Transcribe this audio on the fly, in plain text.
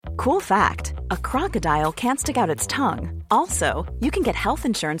Cool fact, a crocodile can't stick out its tongue. Also, you can get health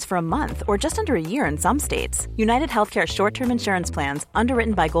insurance for a month or just under a year in some states. United Healthcare short-term insurance plans,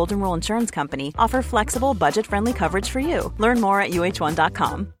 underwritten by Golden Rule Insurance Company, offer flexible, budget-friendly coverage for you. Learn more at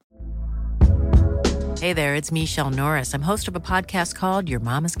uh1.com. Hey there, it's Michelle Norris. I'm host of a podcast called Your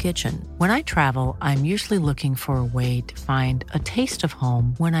Mama's Kitchen. When I travel, I'm usually looking for a way to find a taste of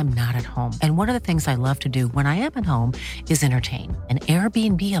home when I'm not at home. And one of the things I love to do when I am at home is entertain. And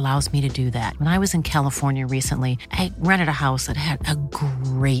Airbnb allows me to do that. When I was in California recently, I rented a house that had a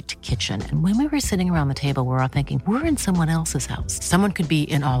great kitchen. And when we were sitting around the table, we're all thinking, we're in someone else's house. Someone could be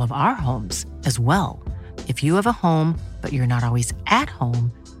in all of our homes as well. If you have a home, but you're not always at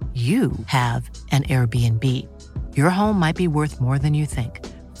home, you have an Airbnb. Your home might be worth more than you think.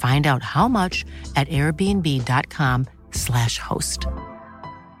 Find out how much at airbnb.com/host.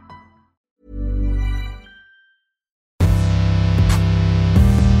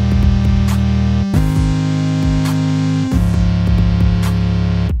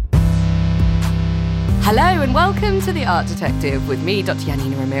 Hello and welcome to The Art Detective with me, Dr.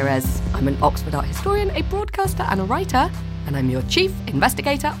 Janina Ramirez. I'm an Oxford art historian, a broadcaster and a writer, and I'm your chief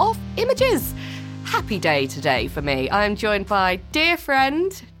investigator of images. Happy day today for me. I'm joined by dear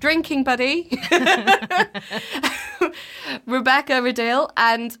friend, drinking buddy, Rebecca Riddell,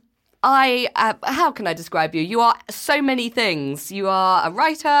 and how can I describe you? You are so many things. You are a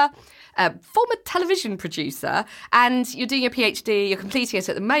writer, a former television producer, and you're doing your PhD. You're completing it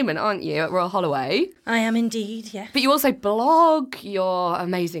at the moment, aren't you, at Royal Holloway? I am indeed, yeah. But you also blog. You're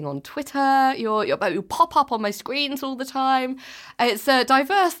amazing on Twitter. You pop up on my screens all the time. It's a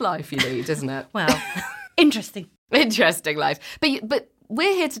diverse life you lead, isn't it? Well, interesting. Interesting life. But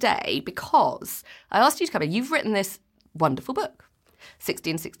we're here today because I asked you to come in. You've written this wonderful book,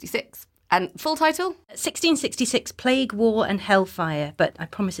 1666. And full title? 1666, Plague, War and Hellfire, but I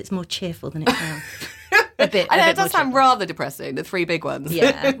promise it's more cheerful than it sounds. It does sound rather depressing, the three big ones.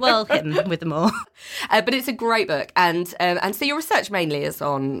 Yeah, well, hit them with them all. But it's a great book. And so your research mainly is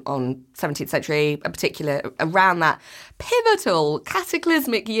on 17th century, in particular, around that pivotal,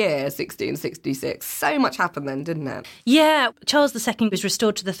 cataclysmic year, 1666. So much happened then, didn't it? Yeah, Charles II was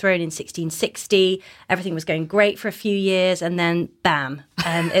restored to the throne in 1660. Everything was going great for a few years, and then, bam,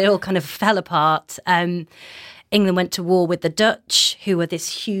 it all kind of fell apart. England went to war with the Dutch, who were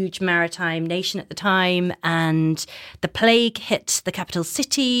this huge maritime nation at the time, and the plague hit the capital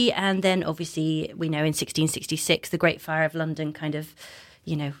city. And then, obviously, we know in 1666, the Great Fire of London kind of,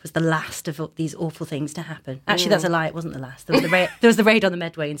 was the last of these awful things to happen. Actually, that's a lie. It wasn't the last. There was the raid on the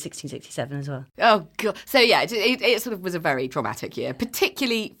Medway in 1667 as well. Oh, God. So, yeah, it sort of was a very traumatic year,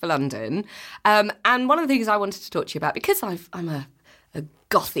 particularly for London. And one of the things I wanted to talk to you about, because I'm a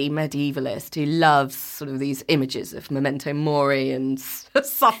gothy medievalist who loves sort of these images of memento mori and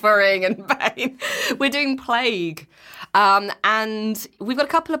suffering and pain. We're doing plague. And we've got a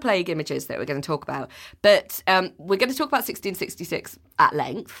couple of plague images that we're going to talk about. But we're going to talk about 1666 at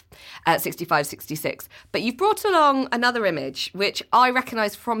length, 65, 66. But you've brought along another image, which I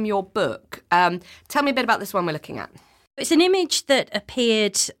recognise from your book. Tell me a bit about this one we're looking at. It's an image that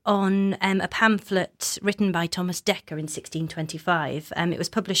appeared on a pamphlet written by Thomas Dekker in 1625. It was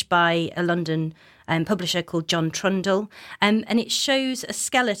published by a London publisher called John Trundle, and it shows a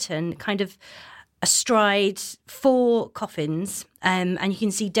skeleton kind of astride 4 coffins, and you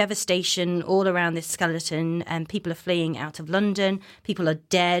can see devastation all around this skeleton, and people are fleeing out of London. People are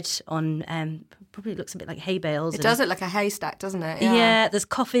dead on probably looks a bit like hay bales. It does look like a haystack, doesn't it? Yeah, there's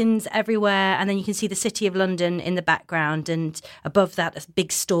coffins everywhere, and then you can see the City of London in the background, and above that a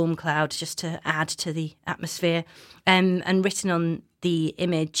big storm cloud just to add to the atmosphere. And written on the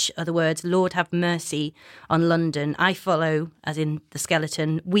image are the words, "Lord have mercy on London. I follow," as in the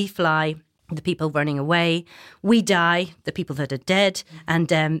skeleton, "we fly, the people running away, we die, the people that are dead," and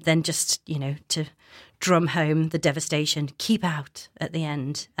then just, to drum home the devastation, keep out at the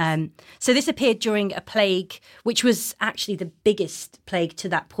end. So this appeared during a plague, which was actually the biggest plague to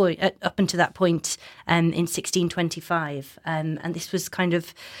that point, up until that point, in 1625. And this was kind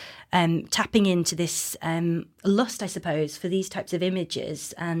of tapping into this lust, I suppose, for these types of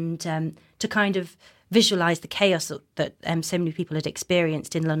images, and to kind of visualise the chaos that so many people had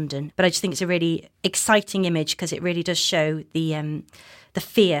experienced in London. But I just think it's a really exciting image because it really does show the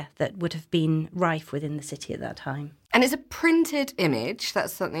fear that would have been rife within the city at that time. And it's a printed image.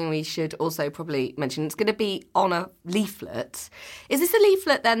 That's something we should also probably mention. It's going to be on a leaflet. Is this a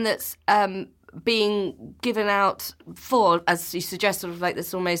leaflet then that's being given out for, as you suggest, sort of like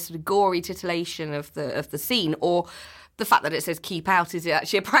this almost sort of gory titillation of the scene, or the fact that it says keep out is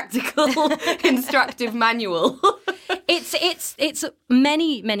actually a practical instructive manual. It's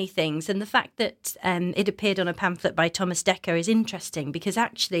many things, and the fact that it appeared on a pamphlet by Thomas Dekker is interesting, because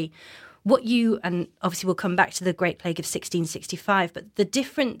actually and obviously we'll come back to the Great Plague of 1665, but the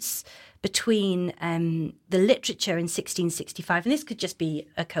difference between the literature in 1665, and this could just be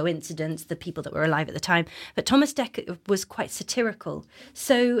a coincidence, the people that were alive at the time, but Thomas Dekker was quite satirical.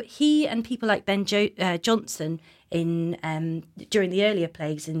 So he and people like Ben Jonson during the earlier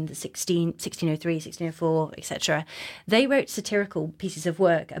plagues in the 1603, 1604, etc., they wrote satirical pieces of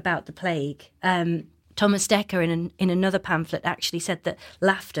work about the plague. Thomas Dekker in another pamphlet actually said that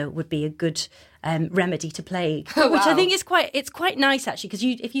laughter would be a good remedy to plague, which I think is quite nice actually, because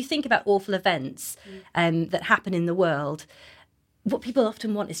if you think about awful events that happen in the world, what people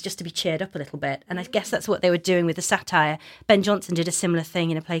often want is just to be cheered up a little bit, and I guess that's what they were doing with the satire. Ben Jonson did a similar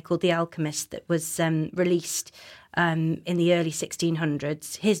thing in a play called The Alchemist that was released in the early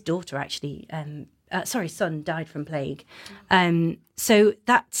 1600s. His daughter actually son died from plague. So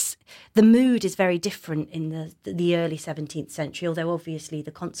that's the mood is very different in the early 17th century, although obviously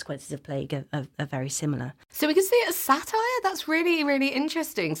the consequences of plague are very similar. So we can see it as satire. That's really, really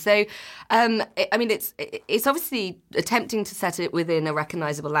interesting. So, it's obviously attempting to set it within a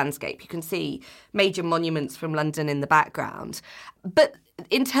recognisable landscape. You can see major monuments from London in the background. But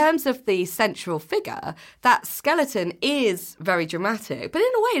in terms of the central figure, that skeleton is very dramatic. But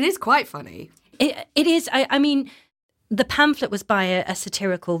in a way, it is quite funny. It is. I mean, the pamphlet was by a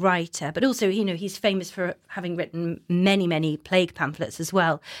satirical writer, but also, he's famous for having written many plague pamphlets as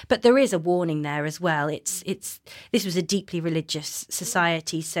well. But there is a warning there as well. This was a deeply religious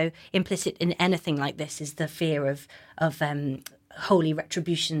society, so implicit in anything like this is the fear of holy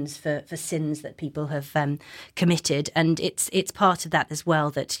retributions for sins that people have committed, and it's part of that as well,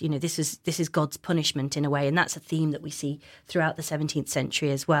 that this is God's punishment in a way, and that's a theme that we see throughout the 17th century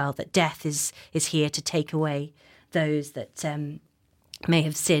as well, that death is here to take away those that may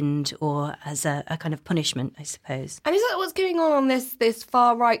have sinned, or as a kind of punishment, I suppose. And is that what's going on this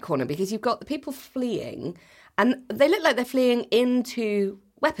far right corner? Because you've got the people fleeing, and they look like they're fleeing into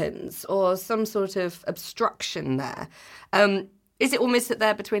weapons or some sort of obstruction there. Is it almost that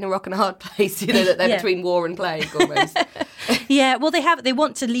they're between a rock and a hard place, that they're between war and plague almost? Yeah, well, they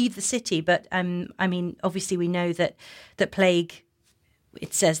want to leave the city, but obviously we know that plague,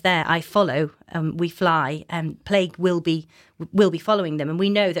 it says there, I follow, we fly, plague will be following them. And we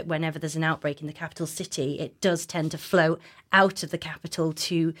know that whenever there's an outbreak in the capital city, it does tend to flow out of the capital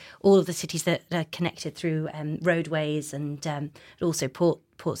to all of the cities that are connected through roadways, and also port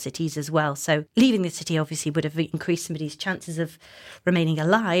cities as well. So leaving the city obviously would have increased somebody's chances of remaining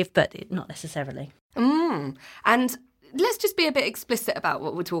alive, but not necessarily. And let's just be a bit explicit about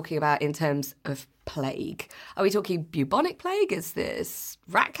what we're talking about in terms of plague. Are we talking bubonic plague? Is this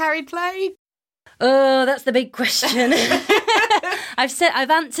rat-carried plague? Oh, that's the big question.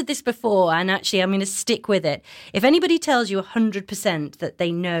 I've answered this before, and actually I'm going to stick with it. If anybody tells you 100% that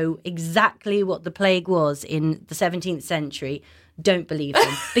they know exactly what the plague was in the 17th century, don't believe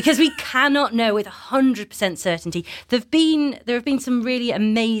them, because we cannot know with 100% certainty. There have been some really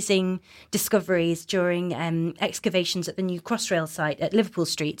amazing discoveries during excavations at the new Crossrail site at Liverpool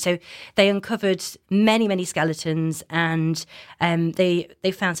Street. So they uncovered many skeletons, and they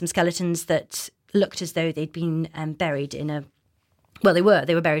found some skeletons that looked as though they'd been buried in a... Well, they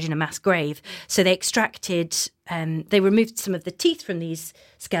were buried in a mass grave. So they extracted, they removed some of the teeth from these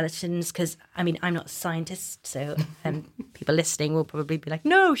skeletons, because, I'm not a scientist, so people listening will probably be like,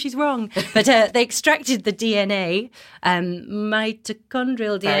 no, she's wrong. But they extracted the DNA,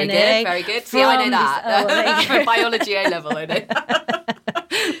 mitochondrial DNA. Very good. See, I know that. Biology A-level, I know.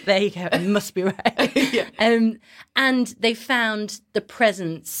 There you go. It must be right. Yeah. And they found the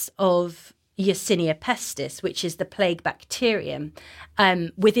presence of Yersinia pestis, which is the plague bacterium,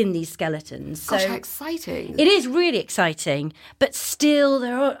 within these skeletons. Gosh, how exciting. It is really exciting, but still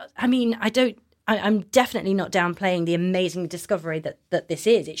there are, I'm definitely not downplaying the amazing discovery that this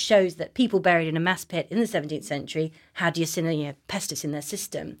is. It shows that people buried in a mass pit in the 17th century had Yersinia pestis in their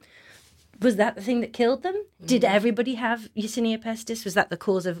system. Was that the thing that killed them? Did everybody have Yersinia pestis? Was that the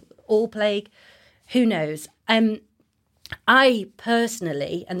cause of all plague? Who knows? I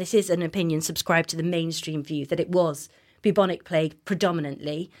personally, and this is an opinion, subscribe to the mainstream view that it was bubonic plague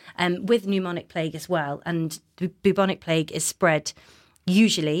predominantly, with pneumonic plague as well. And bubonic plague is spread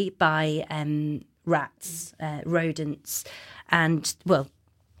usually by rats, rodents, and, well,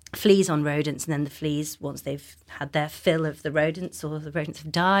 fleas on rodents, and then the fleas, once they've had their fill of the rodents or the rodents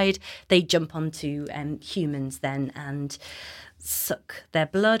have died, they jump onto humans then and suck their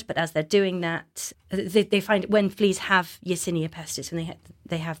blood. But as they're doing that, they find when fleas have Yersinia pestis, when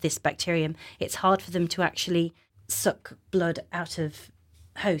they have this bacterium, it's hard for them to actually suck blood out of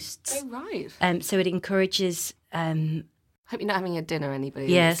hosts. Oh, right. So it encourages... Hope you're not having a dinner, anybody.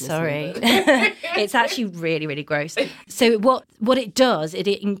 Yeah, sorry. It's actually really, really gross. So what it does, it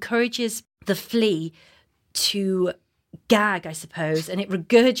encourages the flea to gag, I suppose, and it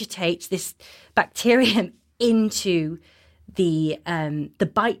regurgitates this bacterium into the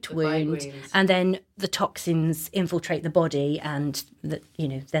bite wound, and then the toxins infiltrate the body, and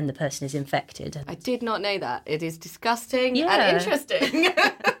then the person is infected. I did not know that. It is disgusting Yeah. and interesting.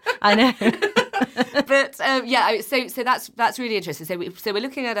 I know. But so that's really interesting. So we're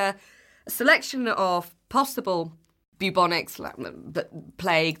looking at a selection of possible bubonics,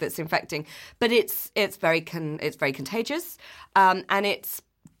 plague that's infecting, but it's very contagious, and it's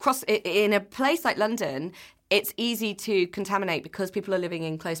in a place like London. It's easy to contaminate because people are living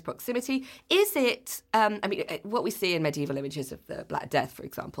in close proximity. Is it, what we see in medieval images of the Black Death, for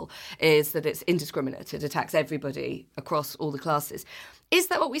example, is that it's indiscriminate. It attacks everybody across all the classes. Is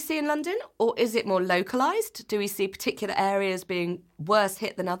that what we see in London, or is it more localised? Do we see particular areas being worse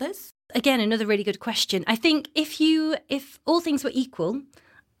hit than others? Again, another really good question. I think if all things were equal,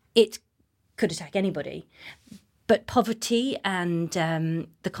 it could attack anybody. But poverty and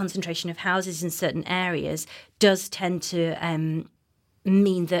the concentration of houses in certain areas does tend to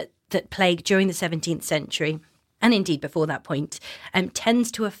mean that plague during the 17th century, and indeed before that point,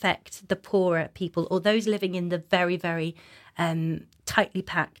 tends to affect the poorer people or those living in the very, very tightly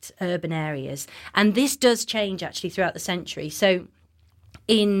packed urban areas. And this does change actually throughout the century. So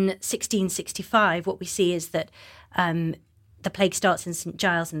in 1665, what we see is that the plague starts in St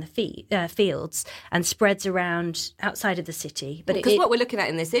Giles in the Fields and spreads around outside of the city. But because what we're looking at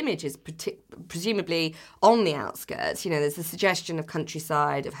in this image is presumably on the outskirts. There's a suggestion of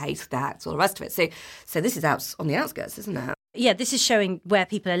countryside, of haystacks, all the rest of it. So this is out on the outskirts, isn't it? Yeah, this is showing where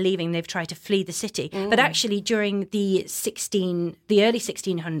people are leaving. They've tried to flee the city. But actually during the early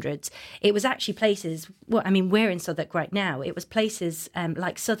 1600s, it was actually places, we're in Southwark right now. It was places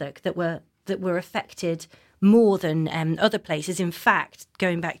like Southwark that were affected more than other places. In fact,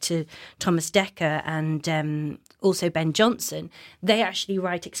 going back to Thomas Dekker and also Ben Jonson, they actually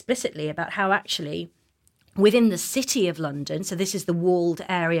write explicitly about how actually within the city of London, so this is the walled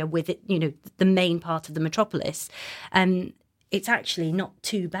area with it, the main part of the metropolis, it's actually not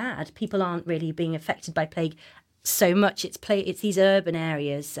too bad. People aren't really being affected by plague so much. It's these urban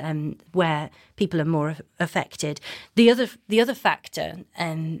areas where people are more affected. The other factor,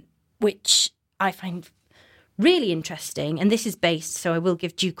 which I find really interesting, and this is based, so I will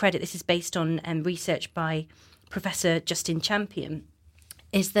give due credit, this is based on research by Professor Justin Champion,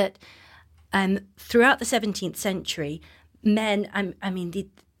 is that throughout the 17th century, men,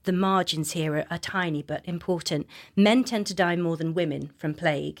 the margins here are tiny but important, men tend to die more than women from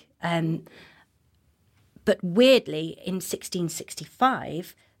plague. But weirdly, in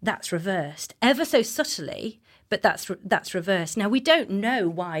 1665, that's reversed, ever so subtly, but that's reversed. Now, we don't know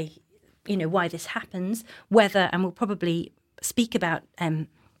why this happens, whether, and we'll probably speak about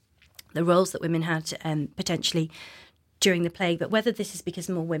the roles that women had potentially during the plague, but whether this is because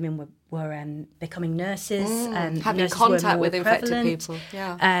more women were becoming nurses, having nurses contact were with more infected prevalent, people,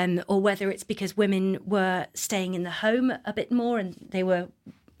 or whether it's because women were staying in the home a bit more and they were,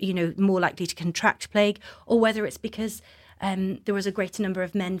 more likely to contract plague, or whether it's because there was a greater number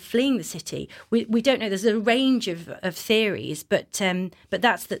of men fleeing the city. We don't know. There's a range of theories, but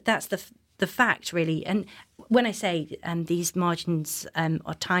that's the fact, really. And when I say these margins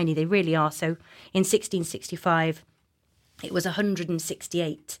are tiny, they really are. So in 1665, it was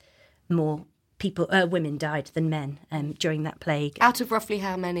 168 more women died than men during that plague. Out of roughly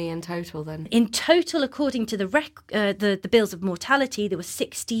how many in total, then? In total, according to the bills of mortality, there was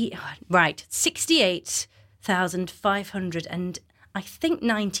 68,500 and I think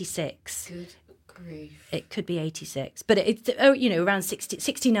 96. Good grief. It could be 86, but it's around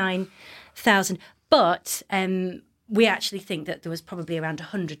 69,000. But we actually think that there was probably around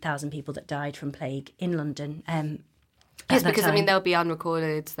 100,000 people that died from plague in London. Yes, because there'll be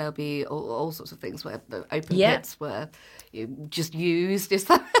unrecorded, there'll be all sorts of things where the open pits were just used.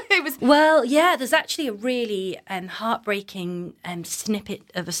 It was. Well, yeah, there's actually a really heartbreaking snippet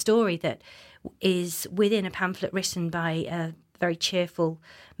of a story that is within a pamphlet written by a very cheerful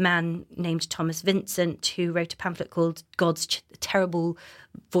man named Thomas Vincent, who wrote a pamphlet called God's Terrible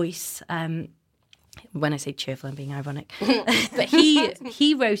Voice. When I say cheerful, I'm being ironic. But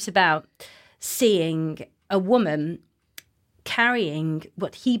he wrote about seeing a woman carrying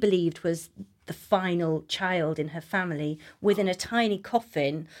what he believed was the final child in her family within a tiny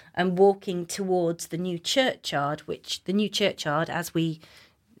coffin and walking towards the new churchyard, which the new churchyard, as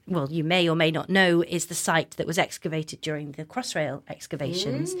you may or may not know, is the site that was excavated during the Crossrail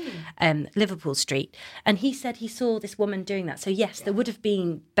excavations, Liverpool Street. And he said he saw this woman doing that. So yes, there would have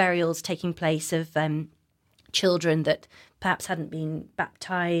been burials taking place of children that perhaps hadn't been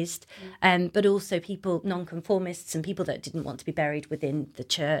baptised, but also people, nonconformists and people that didn't want to be buried within the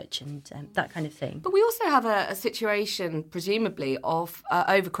church and that kind of thing. But we also have a situation, presumably, of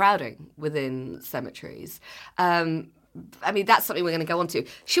overcrowding within cemeteries. I mean, that's something we're going to go on to.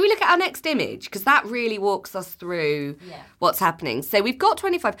 Should we look at our next image? Because that really walks us through what's happening. So we've got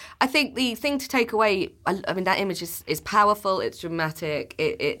 25. I think the thing to take away, I mean, that image is powerful, it's dramatic,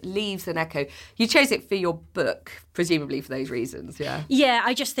 it leaves an echo. You chose it for your book, presumably for those reasons, yeah? Yeah,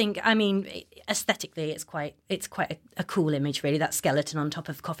 I just think, I mean, aesthetically, it's quite a cool image, really, that skeleton on top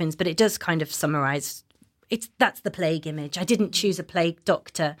of coffins, but it does kind of summarise. That's the plague image. I didn't choose a plague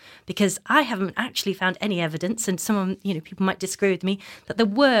doctor because I haven't actually found any evidence, and people might disagree with me, that there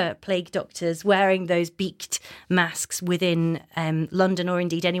were plague doctors wearing those beaked masks within London or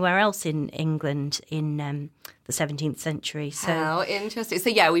indeed anywhere else in England in the 17th century. So, how interesting. So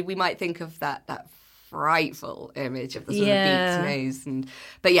yeah, we might think of that frightful image of the sort of beaked nose,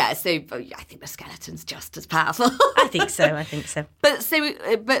 but I think the skeleton's just as powerful. I think so. But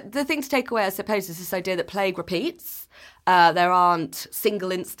the thing to take away, I suppose, is this idea that plague repeats. There aren't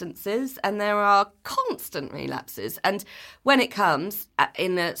single instances, and there are constant relapses. And when it comes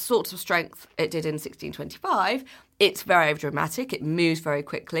in the sorts of strength it did in 1625, it's very dramatic. It moves very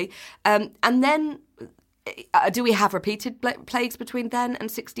quickly, and then. Do we have repeated plagues between then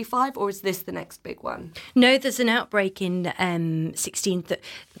and 65, or is this the next big one? No, there's an outbreak in 16.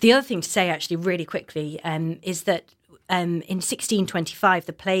 The other thing to say, actually, really quickly, is that in 1625,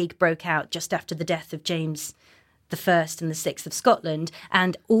 the plague broke out just after the death of James I and the VI of Scotland,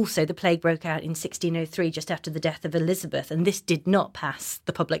 and also the plague broke out in 1603 just after the death of Elizabeth, and this did not pass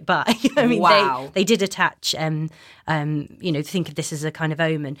the public by. I mean, wow. They did attach, think of this as a kind of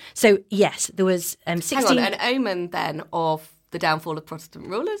omen. So yes, there was 16. Hang on, an omen then of the downfall of Protestant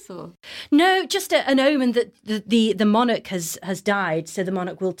rulers, or no, just an omen that the monarch has died, so the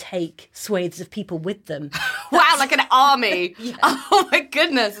monarch will take swathes of people with them. Wow, like an army. Yeah. Oh my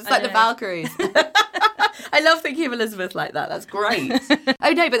goodness, it's like the Valkyries. I love thinking of Elizabeth like that. That's great.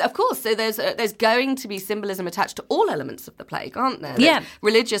 Oh no, but of course, so there's going to be symbolism attached to all elements of the plague, aren't there? There's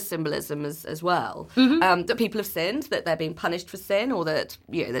religious symbolism as well. Mm-hmm. That people have sinned, that they're being punished for sin, or that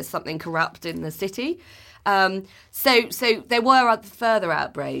there's something corrupt in the city. So there were further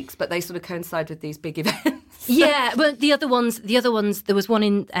outbreaks, but they sort of coincide with these big events. Yeah, well, the other ones. There was one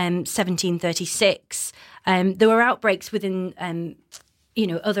in 1736. There were outbreaks within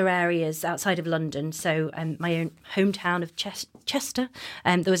other areas outside of London. So my own hometown of Chester,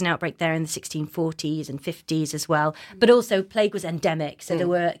 there was an outbreak there in the 1640s and 50s as well. But also plague was endemic, so there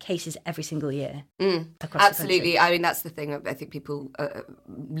were cases every single year. Absolutely. I mean, that's the thing. I think people,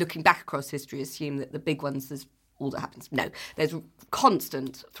 looking back across history, assume that the big ones is all that happens. No, there's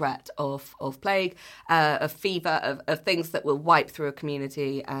constant threat of plague, of fever, of things that will wipe through a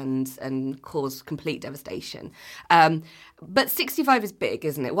community and cause complete devastation. But 65 is big,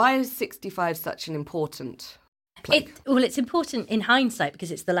 isn't it? Why is 65 such an important plague? It's important in hindsight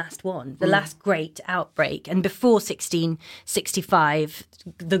because it's the last one, the last great outbreak. And before 1665,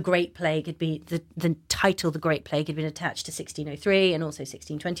 the Great Plague had been, the title The Great Plague had been attached to 1603 and also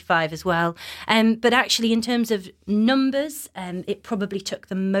 1625 as well. But actually, in terms of numbers, it probably took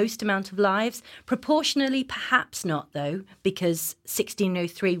the most amount of lives. Proportionally, perhaps not, though, because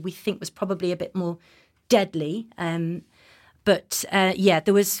 1603 we think was probably a bit more deadly. But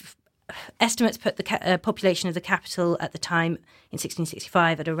there was... Estimates put the population of the capital at the time in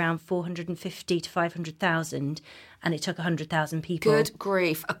 1665 at around 450 to 500,000, and it took 100,000 people. Good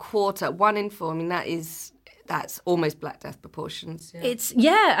grief, a quarter, 1 in 4. I mean, that's almost Black Death proportions. Yeah.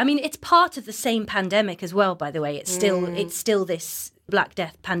 It's part of the same pandemic as well. By the way, it's still this Black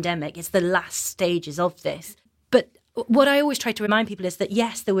Death pandemic. It's the last stages of this. But what I always try to remind people is that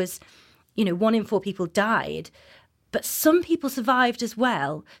yes, there was, 1 in 4 people died. But some people survived as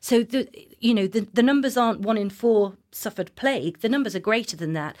well. So, the numbers aren't 1 in 4 suffered plague. The numbers are greater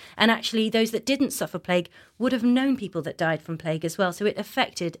than that. And actually, those that didn't suffer plague would have known people that died from plague as well. So it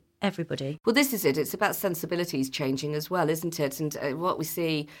affected everybody. Well, this is it. It's about sensibilities changing as well, isn't it? And what we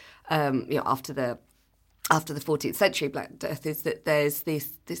see, after the after the 14th century Black Death is that there's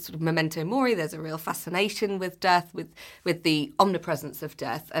this sort of memento mori. There's a real fascination with death, with the omnipresence of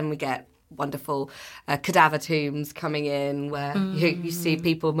death, and we get wonderful cadaver tombs coming in where you see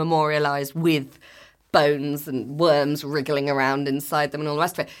people memorialised with bones and worms wriggling around inside them and all the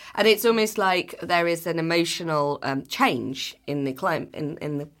rest of it. And it's almost like there is an emotional change in the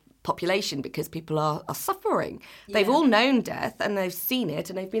in the population because people are suffering. Yeah. They've all known death and they've seen it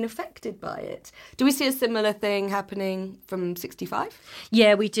and they've been affected by it. Do we see a similar thing happening from 65?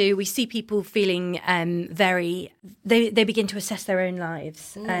 Yeah, we do. We see people feeling they begin to assess their own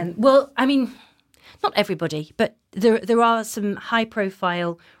lives. Well, I mean, not everybody, but there are some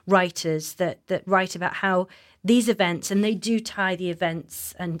high-profile writers that write about how these events, and they do tie the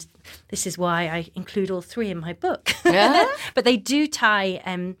events, and this is why I include all three in my book. Yeah. But they do tie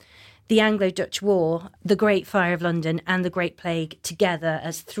the Anglo-Dutch War, the Great Fire of London, and the Great Plague together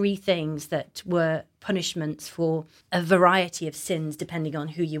as three things that were punishments for a variety of sins, depending on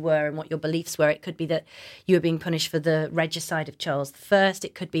who you were and what your beliefs were. It could be that you were being punished for the regicide of Charles I.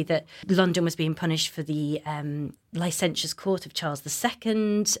 It could be that London was being punished for the licentious court of Charles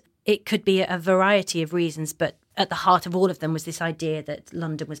II. It could be a variety of reasons, but at the heart of all of them was this idea that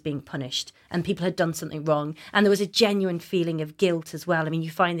London was being punished and people had done something wrong. And there was a genuine feeling of guilt as well. I mean,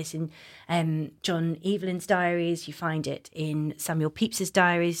 you find this in John Evelyn's diaries. You find it in Samuel Pepys's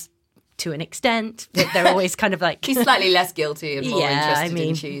diaries to an extent. They're always kind of like... He's slightly less guilty and more interested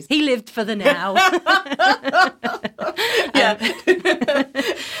in cheese. He lived for the now.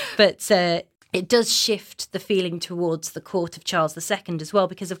 But... it does shift the feeling towards the court of Charles II as well,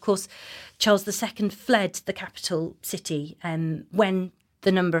 because, of course, Charles II fled the capital city when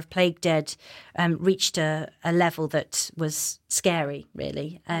the number of plague dead reached a level that was scary,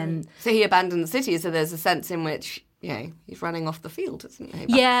 really. So he abandoned the city, so there's a sense in which, he's running off the field, isn't he?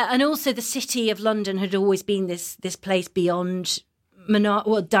 Yeah, and also the city of London had always been this place beyond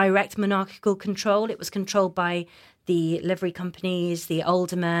direct monarchical control. It was controlled by the livery companies, the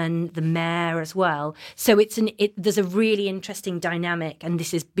aldermen, the mayor as well. So there's a really interesting dynamic, and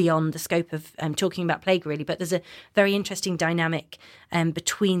this is beyond the scope of talking about plague really, but there's a very interesting dynamic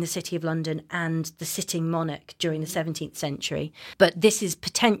between the City of London and the sitting monarch during the 17th century. But this is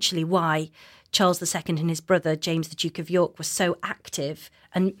potentially why Charles II and his brother, James the Duke of York, were so active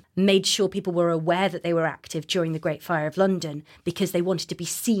and made sure people were aware that they were active during the Great Fire of London, because they wanted to be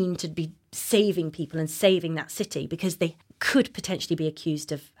seen to be saving people and saving that city, because they could potentially be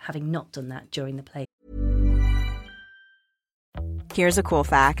accused of having not done that during the plague. Here's a cool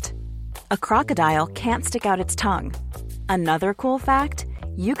fact. A crocodile can't stick out its tongue. Another cool fact,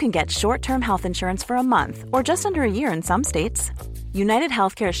 you can get short-term health insurance for a month or just under a year in some states. United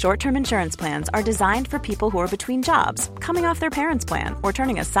Healthcare short-term insurance plans are designed for people who are between jobs, coming off their parents' plan, or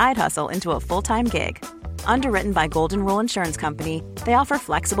turning a side hustle into a full-time gig. Underwritten by Golden Rule Insurance Company, they offer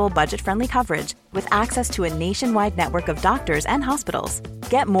flexible, budget-friendly coverage with access to a nationwide network of doctors and hospitals.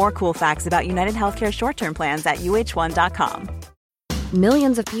 Get more cool facts about United Healthcare short-term plans at uh1.com.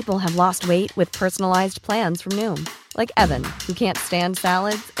 Millions of people have lost weight with personalized plans from Noom. Like Evan, who can't stand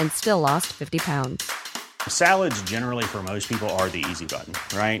salads and still lost 50 pounds. Salads generally for most people are the easy button,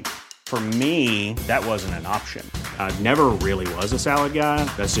 right? For me, that wasn't an option. I never really was a salad guy.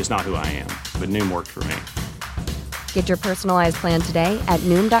 That's just not who I am. But Noom worked for me. Get your personalized plan today at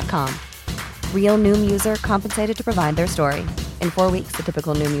Noom.com. Real Noom user compensated to provide their story. In 4 weeks, the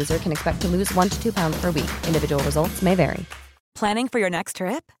typical Noom user can expect to lose 1 to 2 pounds per week. Individual results may vary. Planning for your next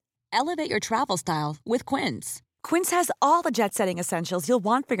trip? Elevate your travel style with Quince. Quince has all the jet-setting essentials you'll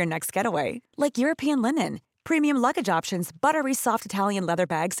want for your next getaway, like European linen, premium luggage options, buttery soft Italian leather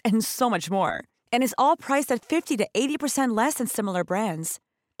bags, and so much more. And is all priced at 50 to 80% less than similar brands.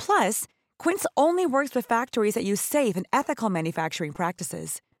 Plus, Quince only works with factories that use safe and ethical manufacturing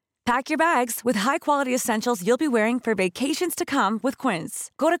practices. Pack your bags with high-quality essentials you'll be wearing for vacations to come with Quince.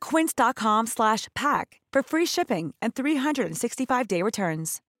 Go to quince.com/pack for free shipping and 365-day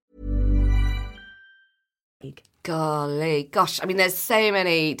returns. Golly, gosh, I mean, there's so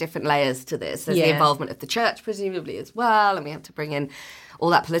many different layers to this. There's the involvement of the church, presumably, as well, and we have to bring in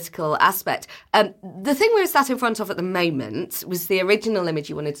all that political aspect. The thing we were sat in front of at the moment was the original image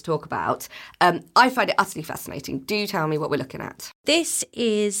you wanted to talk about. I find it utterly fascinating. Do tell me what we're looking at. This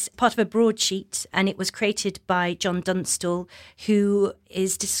is part of a broadsheet, and it was created by John Dunstall, who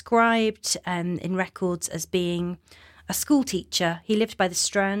is described in records as being a school teacher. He lived by the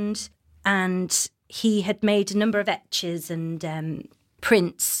Strand, and he had made a number of etches and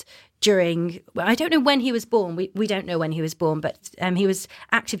prints I don't know when he was born. We don't know when he was born, but he was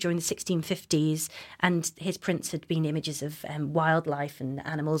active during the 1650s, and his prints had been images of wildlife and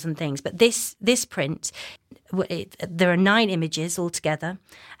animals and things. But this print, there are 9 images altogether,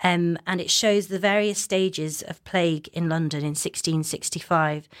 and it shows the various stages of plague in London in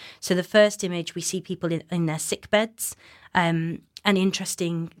 1665. So the first image, we see people in their sick beds, and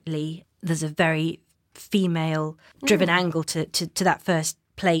interestingly, there's a very female-driven angle to that first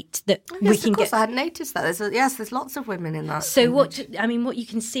plate that we can get. I hadn't noticed that. There's lots of women in that. So what you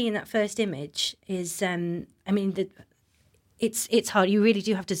can see in that first image is, it's hard. You really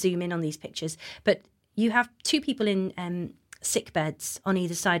do have to zoom in on these pictures, but you have 2 people in sick beds on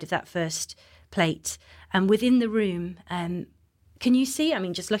either side of that first plate, and within the room, can you see? I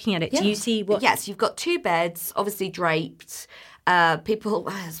mean, just looking at it, do you see what? Yes, you've got 2 beds, obviously draped.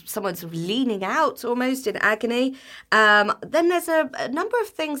 Someone sort of leaning out almost in agony. Then there's a number of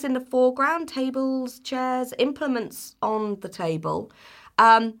things in the foreground, tables, chairs, implements on the table.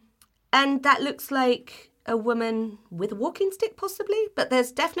 And that looks like a woman with a walking stick possibly, but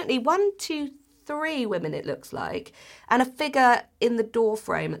there's definitely 1, 2, 3 women it looks like, and a figure in the door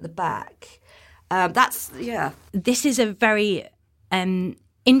frame at the back. This is a very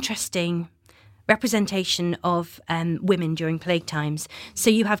interesting representation of women during plague times. So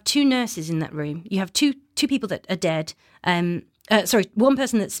you have 2 nurses in that room. You have two people that are dead. 1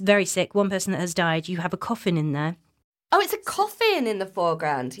 person that's very sick, 1 person that has died. You have a coffin in there. Oh, it's a coffin in the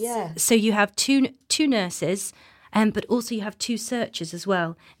foreground, yeah. So you have two nurses, but also you have 2 searchers as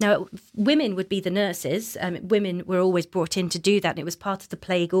well. Now, women would be the nurses. Women were always brought in to do that, and it was part of the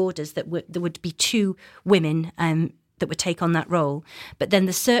plague orders that there would be 2 women that would take on that role. But then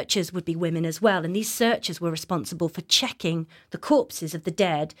the searchers would be women as well. And these searchers were responsible for checking the corpses of the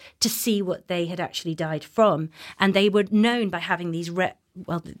dead to see what they had actually died from. And they were known by having these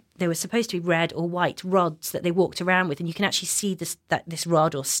they were supposed to be red or white rods that they walked around with. And you can actually see this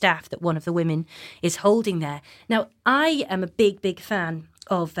rod or staff that one of the women is holding there. Now, I am a big, big fan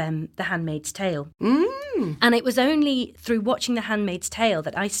of The Handmaid's Tale. And it was only through watching The Handmaid's Tale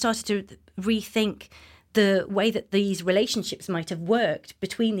that I started to rethink the way that these relationships might have worked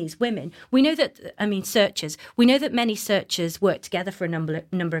between these women. We know that, searchers. We know that many searchers worked together for a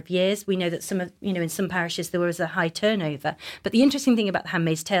number of years. We know that in some parishes there was a high turnover. But the interesting thing about The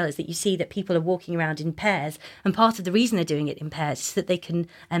Handmaid's Tale is that you see that people are walking around in pairs, and part of the reason they're doing it in pairs is so that they can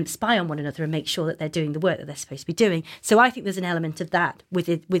spy on one another and make sure that they're doing the work that they're supposed to be doing. So I think there's an element of that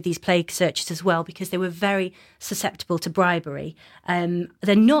with these plague searchers as well, because they were very susceptible to bribery.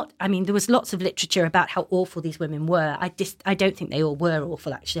 They're not. There was lots of literature about how awful these women were. I don't think they all were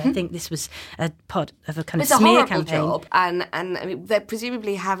awful, actually. I think this was a part of a kind of smear campaign. It's a horrible job, and they're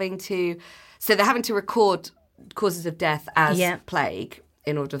presumably having to record causes of death as plague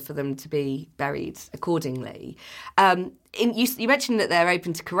in order for them to be buried accordingly. You mentioned that they're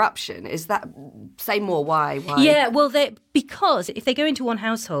open to corruption. Is that, say more, why? Yeah, well, because if they go into one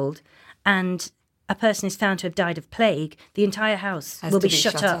household and a person is found to have died of plague, the entire house will be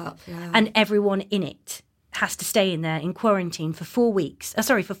shut up. And everyone in it has to stay in there in quarantine for 4 weeks.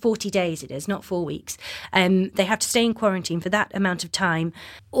 For 40 days it is, not 4 weeks. They have to stay in quarantine for that amount of time,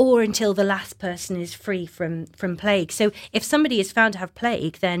 or until the last person is free from plague. So if somebody is found to have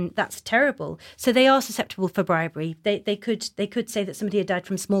plague, then that's terrible. So they are susceptible for bribery. They could say that somebody had died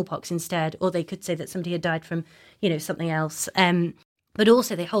from smallpox instead, or they could say that somebody had died from, something else. But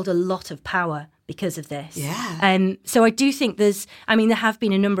also they hold a lot of power because of this. Yeah. So I do think there have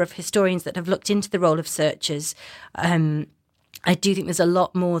been a number of historians that have looked into the role of searchers. I do think there's a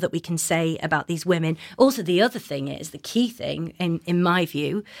lot more that we can say about these women. Also, the other thing is, the key thing, in my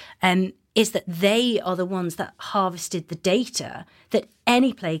view, is that they are the ones that harvested the data that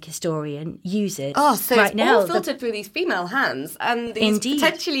any plague historian uses right now. All filtered through these female hands and these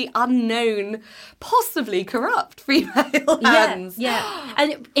potentially unknown, possibly corrupt female hands. Yeah.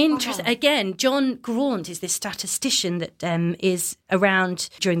 And interesting, again, John Graunt is this statistician that is around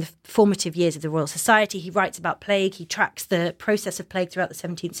during the formative years of the Royal Society. He writes about plague. He tracks the process of plague throughout the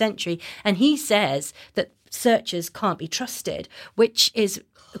 17th century. And he says that searchers can't be trusted, which is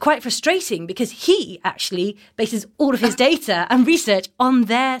quite frustrating because he actually bases all of his data and research on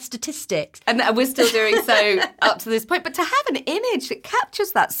their statistics. And we're still doing so up to this point. But to have an image that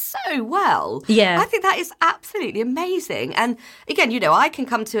captures that so well, I think that is absolutely amazing. And again, I can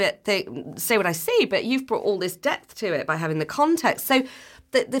come to it, say what I see, but you've brought all this depth to it by having the context. So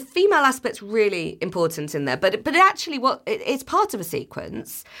the female aspect's really important in there, but actually it's part of a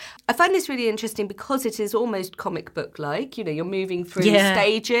sequence. I find this really interesting because it is almost comic book-like. You're moving through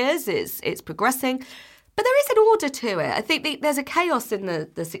stages, it's progressing. But there is an order to it. I think there's a chaos in the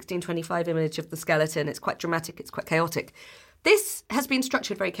 1625 image of the skeleton. It's quite dramatic, it's quite chaotic. This has been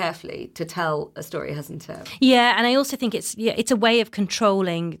structured very carefully to tell a story, hasn't it? Yeah, and I also think it's a way of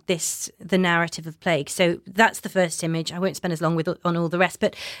controlling the narrative of plague. So that's the first image. I won't spend as long on all the rest,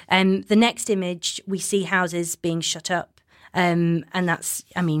 but the next image we see houses being shut up, and that's,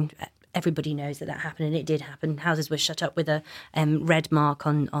 I mean, everybody knows that happened, and it did happen. Houses were shut up with a red mark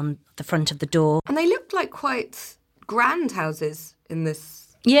on the front of the door, and they looked like quite grand houses in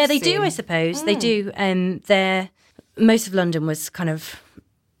this. Yeah, they scene. do. I suppose they do. Most of London was kind of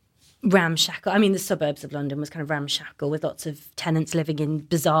ramshackle. I mean, the suburbs of London was kind of ramshackle with lots of tenants living in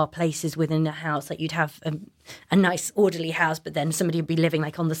bizarre places within a house. Like you'd have a nice orderly house, but then somebody would be living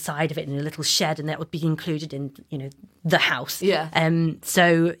like on the side of it in a little shed, and that would be included in, the house. Yeah.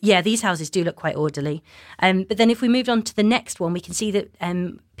 So yeah, these houses do look quite orderly. But then if we moved on to the next one, we can see that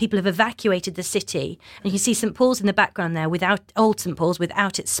people have evacuated the city, and you can see St Paul's in the background there, old St Paul's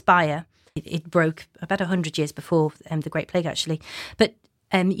without its spire. It broke about 100 years before the Great Plague, actually. But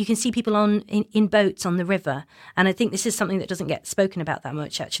you can see people in boats on the river. And I think this is something that doesn't get spoken about that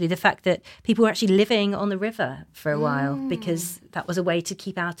much, actually. The fact that people were actually living on the river for a while because that was a way to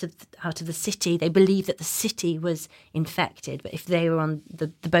keep out of the city. They believed that the city was infected. But if they were on the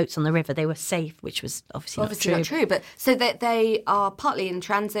boats on the river, they were safe, which was obviously not true. But so that they are partly in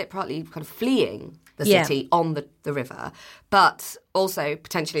transit, partly kind of fleeing the city on the river, but also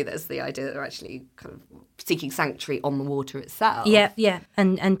potentially there's the idea that they're actually kind of seeking sanctuary on the water itself. Yeah,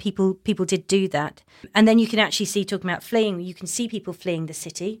 and people did do that. And then you can actually see, talking about fleeing, you can see people fleeing the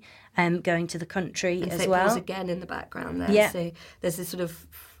city, going to the country and as St. well. Paul's again in the background there. Yeah. So there's this sort of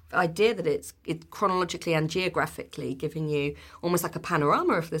idea that it's chronologically and geographically giving you almost like a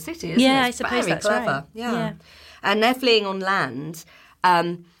panorama of the city, isn't it? Yeah, I suppose very that's clever. right. Yeah. And they're fleeing on land.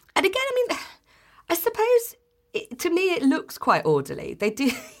 And again, I mean, I suppose to me it looks quite orderly. They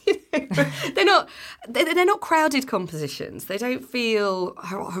do. They're not crowded compositions. They don't feel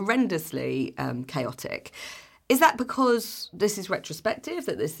horrendously chaotic. Is that because this is retrospective?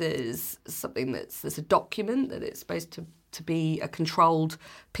 That this is something that's a document, that it's supposed to be a controlled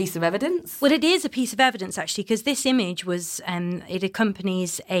piece of evidence? Well, it is a piece of evidence actually, because this image was it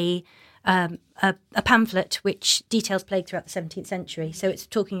accompanies a pamphlet which details plague throughout the 17th century. So it's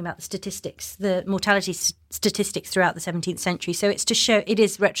talking about the statistics, the mortality statistics throughout the 17th century. So it's to show it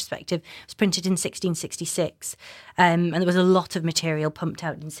is retrospective. It was printed in 1666, and there was a lot of material pumped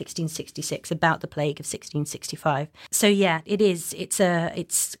out in 1666 about the plague of 1665. So yeah, it is.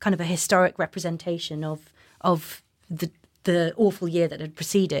 It's kind of a historic representation of the awful year that had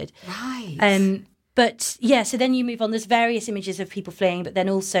preceded. Right. But yeah, so then you move on. There's various images of people fleeing, but then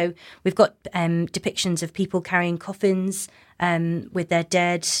also we've got depictions of people carrying coffins with their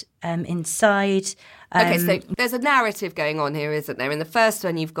dead inside. Okay, so there's a narrative going on here, isn't there? In the first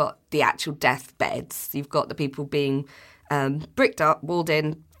one, you've got the actual deathbeds. You've got the people being bricked up, walled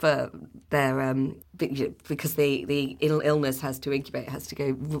in for their because the illness has to incubate, has to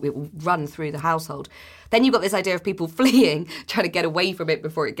go run through the household. Then you've got this idea of people fleeing, trying to get away from it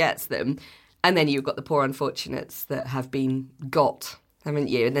before it gets them. And then you've got the poor unfortunates that have been got, haven't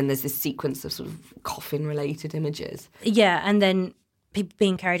you? And then there's this sequence of sort of coffin-related images. Yeah, and then people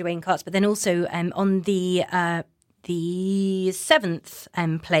being carried away in carts. But then also on the seventh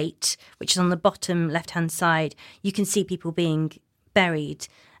plate, which is on the bottom left-hand side, you can see people being buried.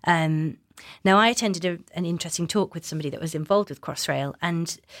 Now, I attended an interesting talk with somebody that was involved with Crossrail,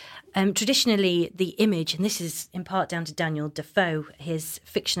 and traditionally the image, and this is in part down to Daniel Defoe, his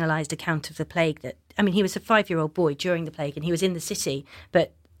fictionalised account of the plague, he was a 5-year-old boy during the plague and he was in the city,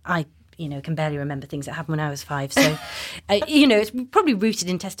 but I can barely remember things that happened when I was 5. So, it's probably rooted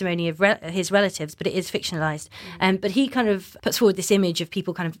in testimony of his relatives, but it is fictionalised. But he kind of puts forward this image of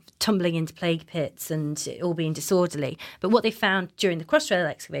people kind of tumbling into plague pits and it all being disorderly. But what they found during the Crossrail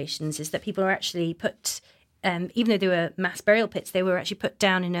excavations is that people are actually put... even though they were mass burial pits, they were actually put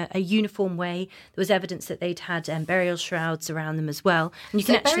down in a uniform way. There was evidence that they'd had burial shrouds around them as well. And you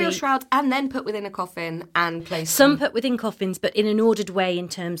can burial shrouds and then put within a coffin and placed. Some put within coffins, but in an ordered way in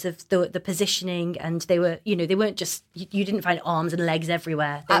terms of the positioning. And they were, they weren't just. You didn't find arms and legs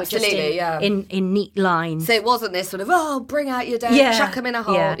everywhere. They Absolutely, were just in neat lines. So it wasn't this sort of bring out your dead, chuck them in a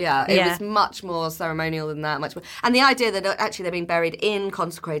hole. It was much more ceremonial than that. Much more, and the idea that actually they're being buried in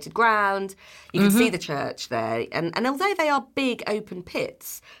consecrated ground. You can see the church there, and although they are big open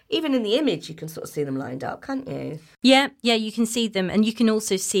pits, even in the image you can sort of see them lined up, can't you? Yeah, you can see them, and you can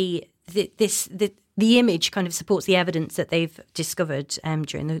also see the image kind of supports the evidence that they've discovered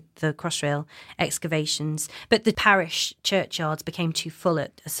during the Crossrail excavations. But the parish churchyards became too full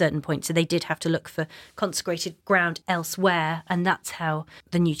at a certain point, so they did have to look for consecrated ground elsewhere, and that's how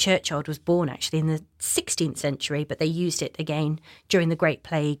the new churchyard was born, actually, in the 16th century. But they used it again during the Great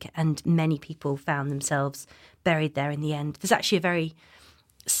Plague, and many people found themselves buried there in the end. There's actually a very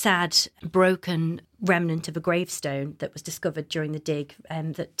sad, broken remnant of a gravestone that was discovered during the dig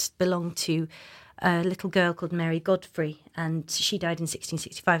that belonged to a little girl called Mary Godfrey, and she died in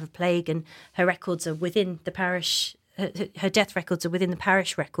 1665 of plague, and her records are within the parish. Her death records are within the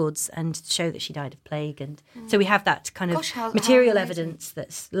parish records and show that she died of plague, and so we have that kind of material evidence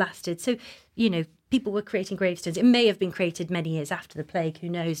that's lasted. So, people were creating gravestones. It may have been created many years after the plague, who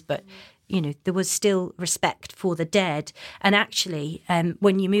knows, but there was still respect for the dead. And actually,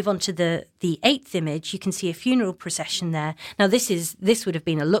 when you move on to the 8th image, you can see a funeral procession there. Now, this would have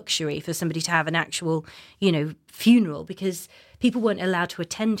been a luxury for somebody to have an actual, funeral, because people weren't allowed to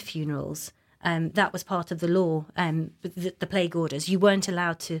attend funerals. That was part of the law, the plague orders. You weren't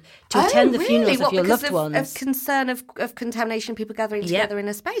allowed to attend the funerals of your loved ones. Of concern of contamination, people gathering together in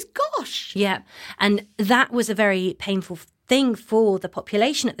a space? Gosh! Yeah, and that was a very painful thing for the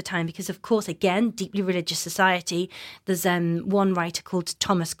population at the time, because, of course, again, deeply religious society. There's one writer called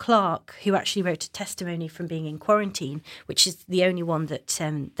Thomas Clark who actually wrote a testimony from being in quarantine, which is the only one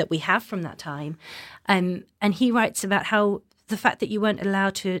that we have from that time. And he writes about how the fact that you weren't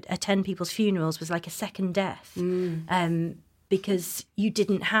allowed to attend people's funerals was like a second death, because you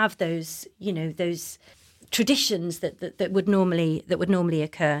didn't have those traditions that would normally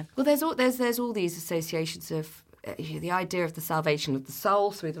occur. Well, there's all these associations of the idea of the salvation of the soul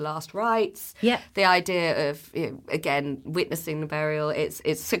through the last rites. Yeah. The idea of again witnessing the burial.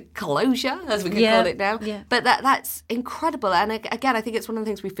 It's a closure, as we can call it now. Yeah. But that's incredible. And again, I think it's one of the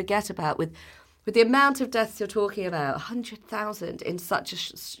things we forget about with the amount of deaths you're talking about, 100,000 in such a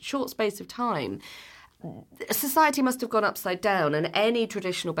short space of time. Society must have gone upside down, and any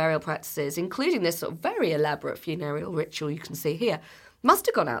traditional burial practices, including this sort of very elaborate funereal ritual you can see here, must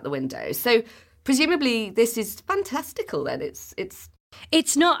have gone out the window. So presumably this is fantastical then.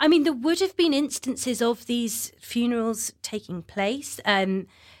 It's not. I mean, there would have been instances of these funerals taking place.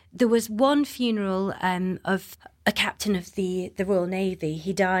 There was one funeral of a captain of the Royal Navy.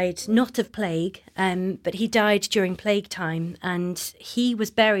 He died not of plague, but he died during plague time, and he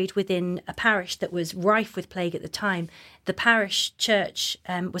was buried within a parish that was rife with plague at the time. The parish church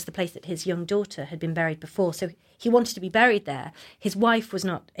was the place that his young daughter had been buried before, so he wanted to be buried there. His wife was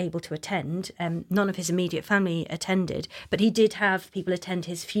not able to attend. None of his immediate family attended, but he did have people attend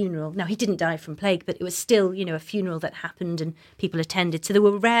his funeral. Now, he didn't die from plague, but it was still, a funeral that happened and people attended. So there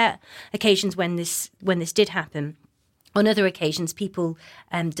were rare occasions when this did happen. On other occasions, people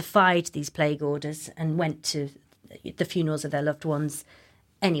defied these plague orders and went to the funerals of their loved ones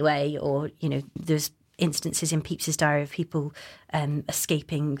anyway, or, there's instances in Pepys's diary of people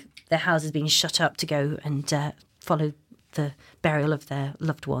escaping their houses, being shut up to go and follow the burial of their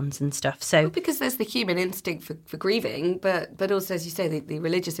loved ones and stuff. So, because there's the human instinct for grieving, but also, as you say, the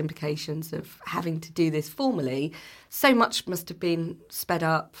religious implications of having to do this formally. So much must have been sped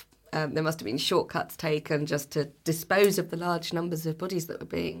up. There must have been shortcuts taken just to dispose of the large numbers of bodies that were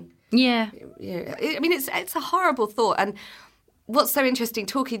being. Yeah. I mean, it's a horrible thought. And what's so interesting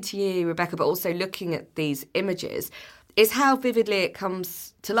talking to you, Rebecca, but also looking at these images, is how vividly it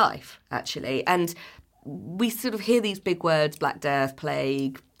comes to life, actually. And we sort of hear these big words, Black Death,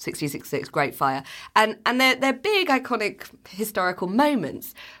 Plague, 1666, Great Fire, and they're big, iconic, historical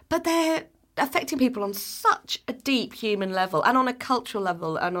moments, but they're affecting people on such a deep human level and on a cultural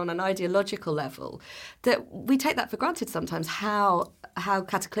level and on an ideological level that we take that for granted sometimes, how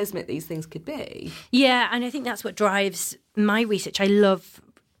cataclysmic these things could be. Yeah, and I think that's what drives my research. I love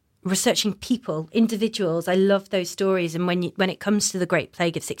researching people, individuals. I love those stories. And when it comes to the Great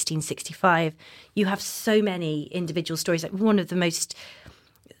Plague of 1665, you have so many individual stories. Like, one of the most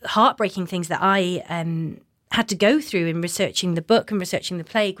heartbreaking things that I had to go through in researching the book and researching the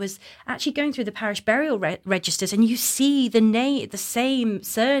plague was actually going through the parish burial registers, and you see the same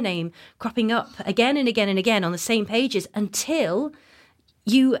surname cropping up again and again and again on the same pages until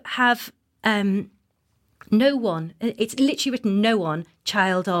you have no one. It's literally written no one,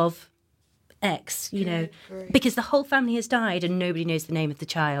 child of X, because the whole family has died and nobody knows the name of the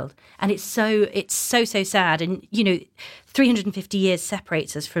child. And it's so sad. And, 350 years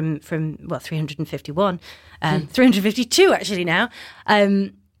separates us from 351, 352 actually now.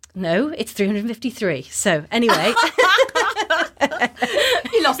 No, it's 353. So anyway,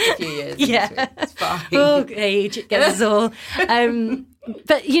 You lost a few years. Yeah. It's fine. Oh, age, it gets us all.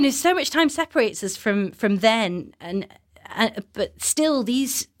 But, so much time separates us from then. But still,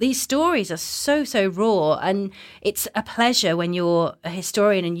 these stories are so raw, and it's a pleasure when you're a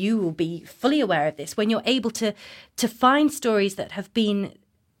historian, and you will be fully aware of this, when you're able to find stories that have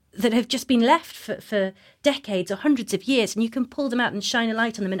just been left for decades or hundreds of years, and you can pull them out and shine a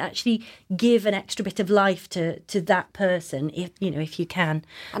light on them and actually give an extra bit of life to that person, if you can.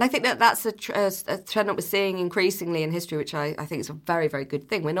 And I think that's a trend that we're seeing increasingly in history, which I think is a very, very good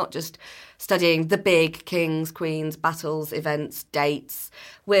thing. We're not just studying the big kings, queens, battles, events, dates.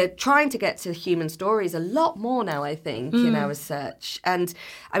 We're trying to get to human stories a lot more now, I think, in our research. And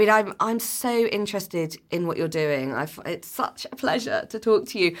I mean, I'm so interested in what you're doing. It's such a pleasure to talk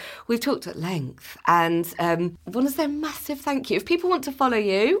to you. We've talked at length, and I want to say a massive thank you. If people want to follow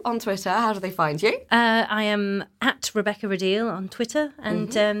you on Twitter, how do they find you? I am at Rebecca Radil on Twitter,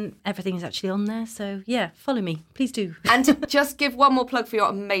 and everything is actually on there. So, yeah, follow me. Please do. And just give one more plug for your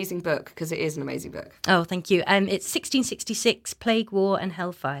amazing book, because it is an amazing book. Oh, thank you. It's 1666, Plague, War and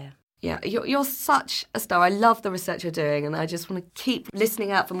Hellfire. Yeah, you're such a star. I love the research you're doing, and I just want to keep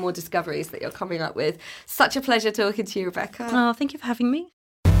listening out for more discoveries that you're coming up with. Such a pleasure talking to you, Rebecca. Oh, thank you for having me.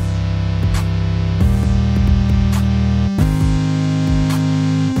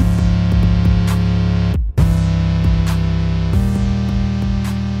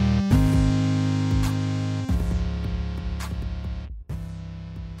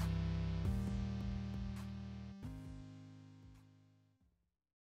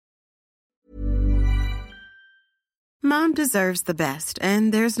 Mom deserves the best,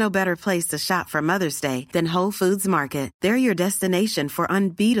 and there's no better place to shop for Mother's Day than Whole Foods Market. They're your destination for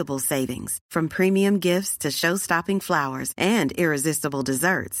unbeatable savings, from premium gifts to show-stopping flowers and irresistible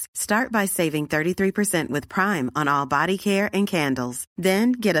desserts. Start by saving 33% with Prime on all body care and candles.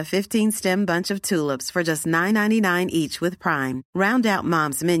 Then get a 15-stem bunch of tulips for just $9.99 each with Prime. Round out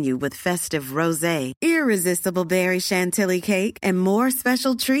Mom's menu with festive rosé, irresistible berry chantilly cake, and more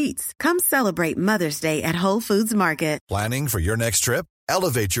special treats. Come celebrate Mother's Day at Whole Foods Market. Planning for your next trip?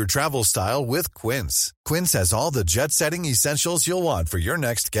 Elevate your travel style with Quince. Quince has all the jet-setting essentials you'll want for your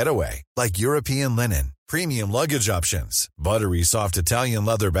next getaway, like European linen, premium luggage options, buttery soft Italian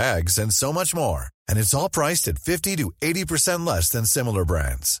leather bags, and so much more. And it's all priced at 50 to 80% less than similar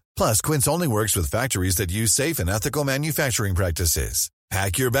brands. Plus, Quince only works with factories that use safe and ethical manufacturing practices.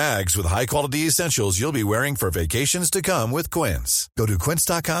 Pack your bags with high-quality essentials you'll be wearing for vacations to come with Quince. Go to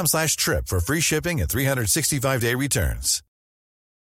quince.com/trip for free shipping and 365-day returns.